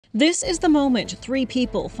This is the moment 3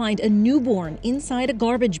 people find a newborn inside a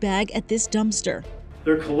garbage bag at this dumpster.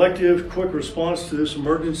 Their collective quick response to this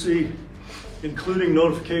emergency, including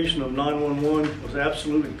notification of 911, was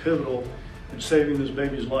absolutely pivotal in saving this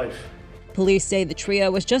baby's life. Police say the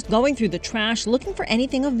trio was just going through the trash looking for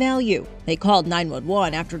anything of value. They called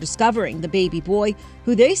 911 after discovering the baby boy,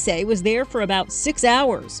 who they say was there for about 6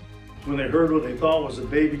 hours. When they heard what they thought was a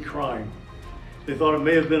baby crying, they thought it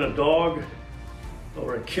may have been a dog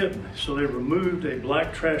or a kitten, so they removed a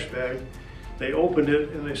black trash bag. They opened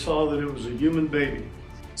it and they saw that it was a human baby.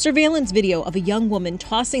 Surveillance video of a young woman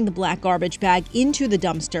tossing the black garbage bag into the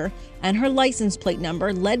dumpster and her license plate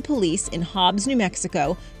number led police in Hobbs, New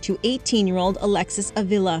Mexico to 18-year-old Alexis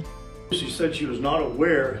Avila. She said she was not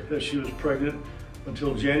aware that she was pregnant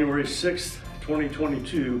until January 6,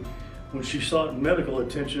 2022, when she sought medical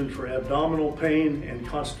attention for abdominal pain and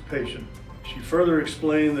constipation. She further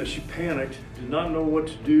explained that she panicked, did not know what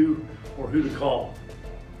to do or who to call.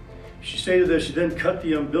 She stated that she then cut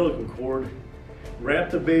the umbilical cord,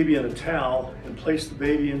 wrapped the baby in a towel, and placed the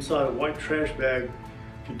baby inside a white trash bag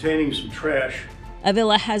containing some trash.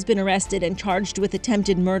 Avila has been arrested and charged with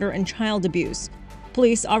attempted murder and child abuse.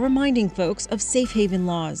 Police are reminding folks of safe haven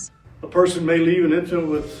laws. A person may leave an infant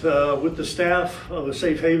with the staff of a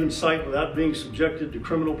safe haven site without being subjected to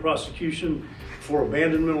criminal prosecution for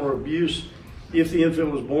abandonment or abuse if the infant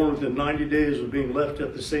was born within 90 days of being left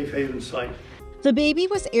at the safe haven site. The baby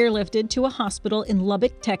was airlifted to a hospital in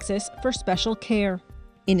Lubbock, Texas for special care.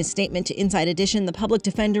 In a statement to Inside Edition, the public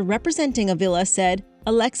defender representing Avila said,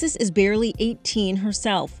 "Alexis is barely 18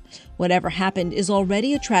 herself. Whatever happened is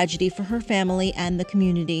already a tragedy for her family and the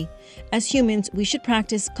community. As humans, we should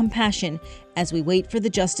practice compassion as we wait for the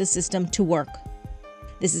justice system to work."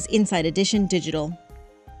 This is Inside Edition Digital.